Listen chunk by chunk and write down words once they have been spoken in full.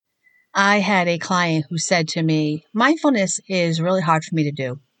I had a client who said to me, mindfulness is really hard for me to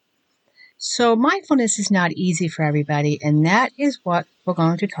do. So mindfulness is not easy for everybody, and that is what we're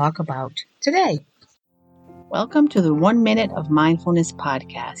going to talk about today. Welcome to the 1 Minute of Mindfulness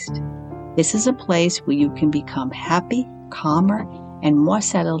podcast. This is a place where you can become happy, calmer, and more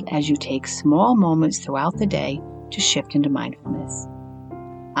settled as you take small moments throughout the day to shift into mindfulness.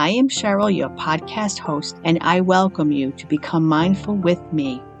 I am Cheryl, your podcast host, and I welcome you to become mindful with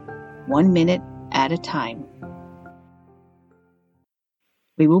me, 1 minute at a time.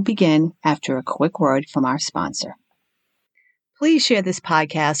 We will begin after a quick word from our sponsor. Please share this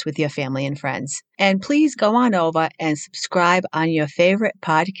podcast with your family and friends, and please go on over and subscribe on your favorite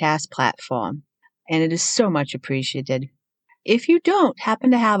podcast platform, and it is so much appreciated. If you don't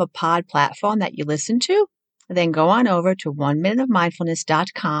happen to have a pod platform that you listen to, then go on over to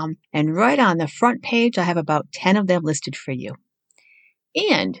 1minuteofmindfulness.com, and right on the front page, I have about 10 of them listed for you.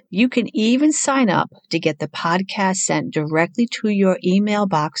 And you can even sign up to get the podcast sent directly to your email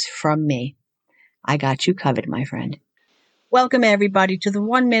box from me. I got you covered, my friend. Welcome, everybody, to the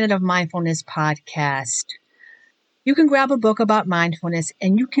 1 Minute of Mindfulness podcast. You can grab a book about mindfulness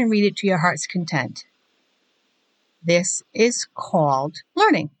and you can read it to your heart's content. This is called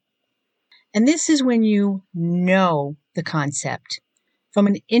learning. And this is when you know the concept from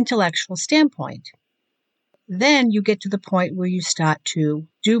an intellectual standpoint. Then you get to the point where you start to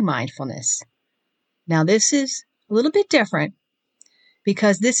do mindfulness. Now, this is a little bit different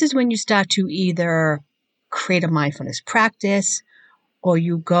because this is when you start to either create a mindfulness practice, or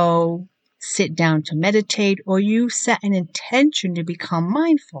you go sit down to meditate, or you set an intention to become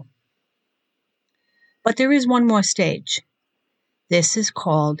mindful. But there is one more stage. This is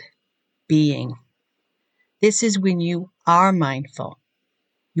called being. This is when you are mindful.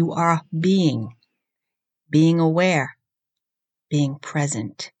 You are being aware, being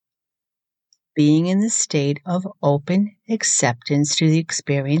present, being in the state of open acceptance to the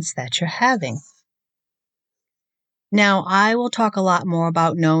experience that you're having. Now, I will talk a lot more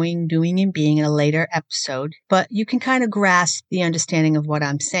about knowing, doing, and being in a later episode, but you can kind of grasp the understanding of what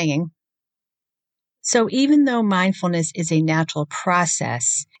I'm saying. So even though mindfulness is a natural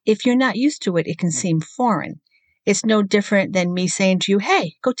process, if you're not used to it, it can seem foreign. It's no different than me saying to you,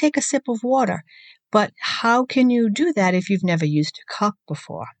 hey, go take a sip of water. But how can you do that if you've never used a cup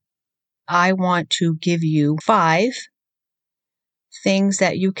before? I want to give you 5 things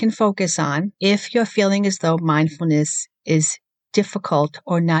that you can focus on if you're feeling as though mindfulness is difficult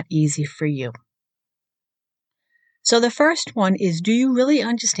or not easy for you. So the first one is, do you really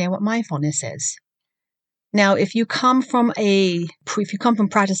understand what mindfulness is? Now, if you come from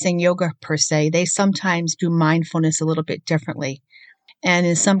practicing yoga per se, they sometimes do mindfulness a little bit differently. And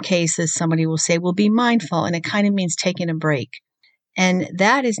in some cases, somebody will say, well, be mindful, and it kind of means taking a break. And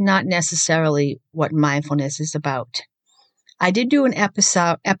that is not necessarily what mindfulness is about. I did do an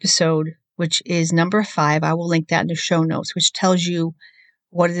episode, which is number 5. I will link that in the show notes, which tells you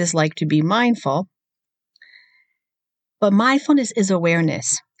what it is like to be mindful. But mindfulness is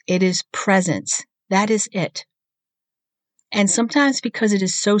awareness. It is presence. That is it. And sometimes because it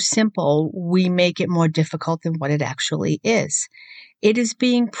is so simple, we make it more difficult than what it actually is. It is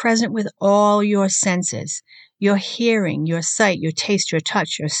being present with all your senses, your hearing, your sight, your taste, your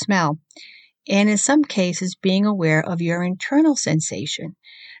touch, your smell, and in some cases, being aware of your internal sensation.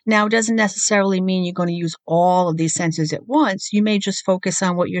 Now, it doesn't necessarily mean you're going to use all of these senses at once. You may just focus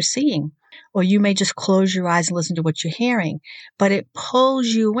on what you're seeing, or you may just close your eyes and listen to what you're hearing, but it pulls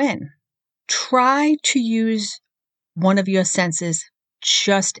you in. Try to use one of your senses,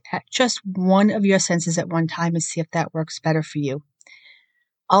 just one of your senses at one time, and see if that works better for you.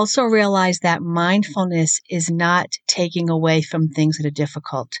 Also realize that mindfulness is not taking away from things that are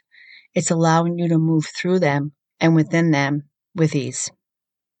difficult. It's allowing you to move through them and within them with ease.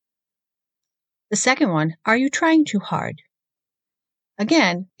 The second one, are you trying too hard?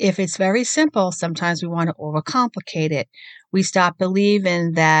 Again, if it's very simple, sometimes we want to overcomplicate it. We stop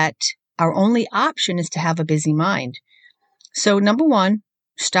believing that our only option is to have a busy mind. So number 1,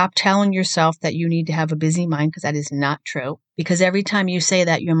 stop telling yourself that you need to have a busy mind, because that is not true. Because every time you say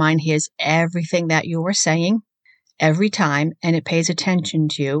that, your mind hears everything that you are saying every time, and it pays attention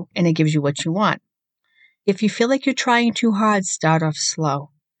to you, and it gives you what you want. If you feel like you're trying too hard, start off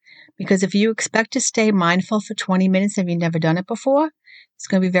slow. Because if you expect to stay mindful for 20 minutes and you've never done it before, it's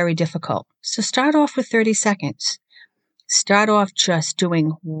going to be very difficult. So start off with 30 seconds. Start off just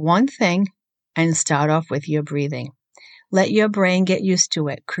doing one thing and start off with your breathing. Let your brain get used to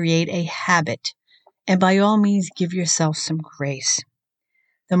it. Create a habit. And by all means, give yourself some grace.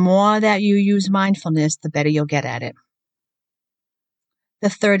 The more that you use mindfulness, the better you'll get at it. The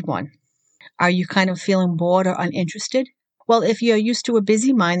third one, Are you kind of feeling bored or uninterested? Well, if you're used to a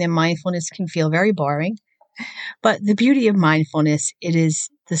busy mind, then mindfulness can feel very boring. But the beauty of mindfulness, it is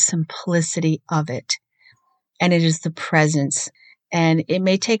the simplicity of it. And it is the presence. And it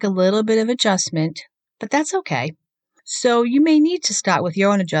may take a little bit of adjustment, but that's okay. So you may need to start with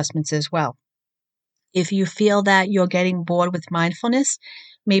your own adjustments as well. If you feel that you're getting bored with mindfulness,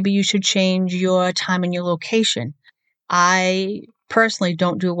 maybe you should change your time and your location. I personally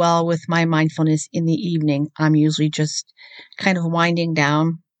don't do well with my mindfulness in the evening. I'm usually just kind of winding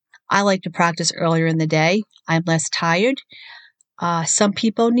down. I like to practice earlier in the day. I'm less tired. Some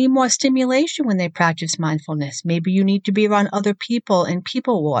people need more stimulation when they practice mindfulness. Maybe you need to be around other people and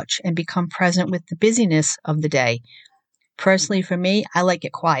people watch and become present with the busyness of the day. Personally, for me, I like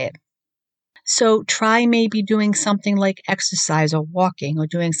it quiet. So try maybe doing something like exercise or walking or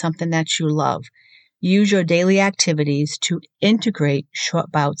doing something that you love. Use your daily activities to integrate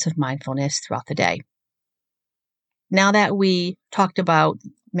short bouts of mindfulness throughout the day. Now that we talked about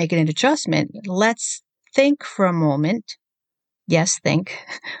making an adjustment, let's think for a moment. Yes, think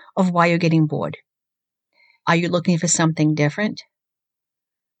of why you're getting bored. Are you looking for something different?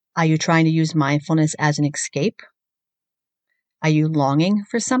 Are you trying to use mindfulness as an escape? Are you longing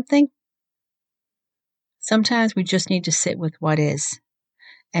for something? Sometimes we just need to sit with what is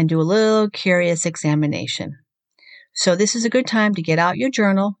and do a little curious examination. So this is a good time to get out your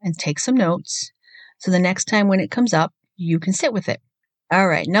journal and take some notes. So the next time when it comes up, you can sit with it. All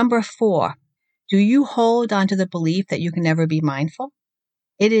right, number 4. Do you hold on to the belief that you can never be mindful?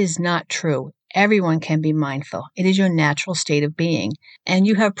 It is not true. Everyone can be mindful. It is your natural state of being. And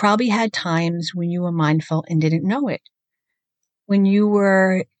you have probably had times when you were mindful and didn't know it. When you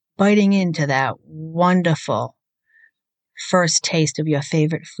were biting into that wonderful first taste of your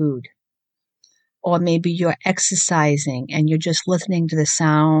favorite food. Or maybe you're exercising and you're just listening to the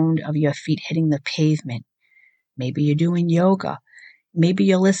sound of your feet hitting the pavement. Maybe you're doing yoga. Maybe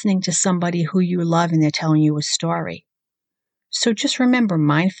you're listening to somebody who you love and they're telling you a story. So just remember,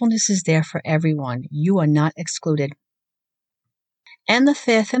 mindfulness is there for everyone. You are not excluded. And the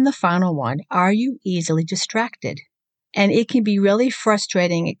 5th and the final one, are you easily distracted? And it can be really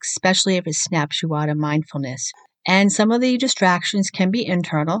frustrating, especially if it snaps you out of mindfulness. And some of the distractions can be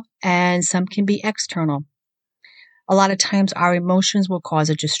internal and some can be external. A lot of times our emotions will cause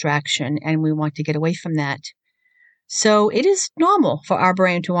a distraction and we want to get away from that. So it is normal for our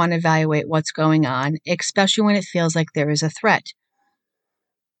brain to want to evaluate what's going on, especially when it feels like there is a threat.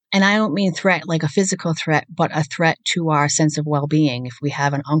 And I don't mean threat like a physical threat, but a threat to our sense of well-being. If we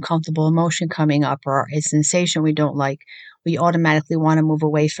have an uncomfortable emotion coming up or a sensation we don't like, we automatically want to move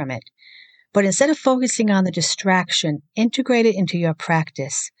away from it. But instead of focusing on the distraction, integrate it into your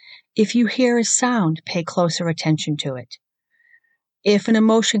practice. If you hear a sound, pay closer attention to it. If an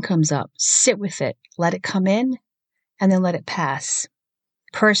emotion comes up, sit with it, let it come in, and then let it pass.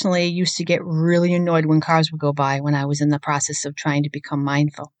 Personally, I used to get really annoyed when cars would go by when I was in the process of trying to become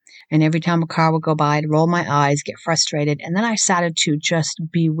mindful. And every time a car would go by, I'd roll my eyes, get frustrated, and then I started to just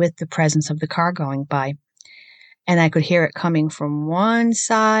be with the presence of the car going by. And I could hear it coming from one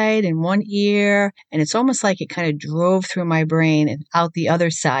side and one ear, and it's almost like it kind of drove through my brain and out the other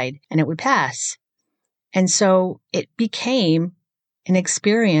side, and it would pass. And so it became an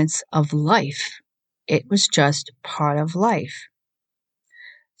experience of life. It was just part of life.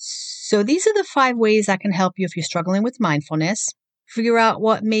 So these are the 5 ways that can help you if you're struggling with mindfulness. Figure out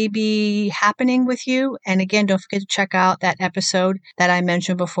what may be happening with you. And again, don't forget to check out that episode that I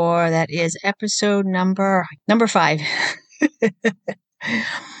mentioned before. That is episode number 5.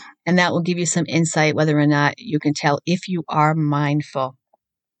 And that will give you some insight whether or not you can tell if you are mindful.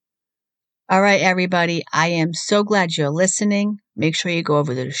 All right, everybody. I am so glad you're listening. Make sure you go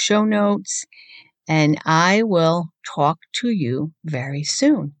over to the show notes. And I will talk to you very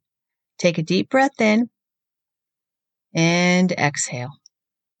soon. Take a deep breath in and exhale.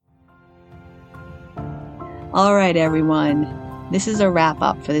 All right, everyone. This is a wrap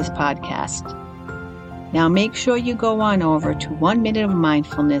up for this podcast. Now make sure you go on over to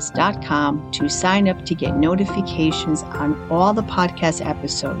oneminuteofmindfulness.com to sign up to get notifications on all the podcast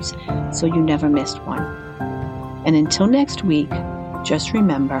episodes so you never missed one. And until next week, just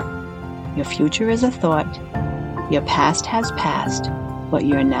remember, your future is a thought, your past has passed, but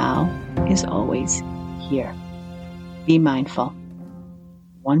your now is always here. Be mindful,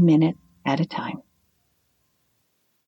 1 minute at a time.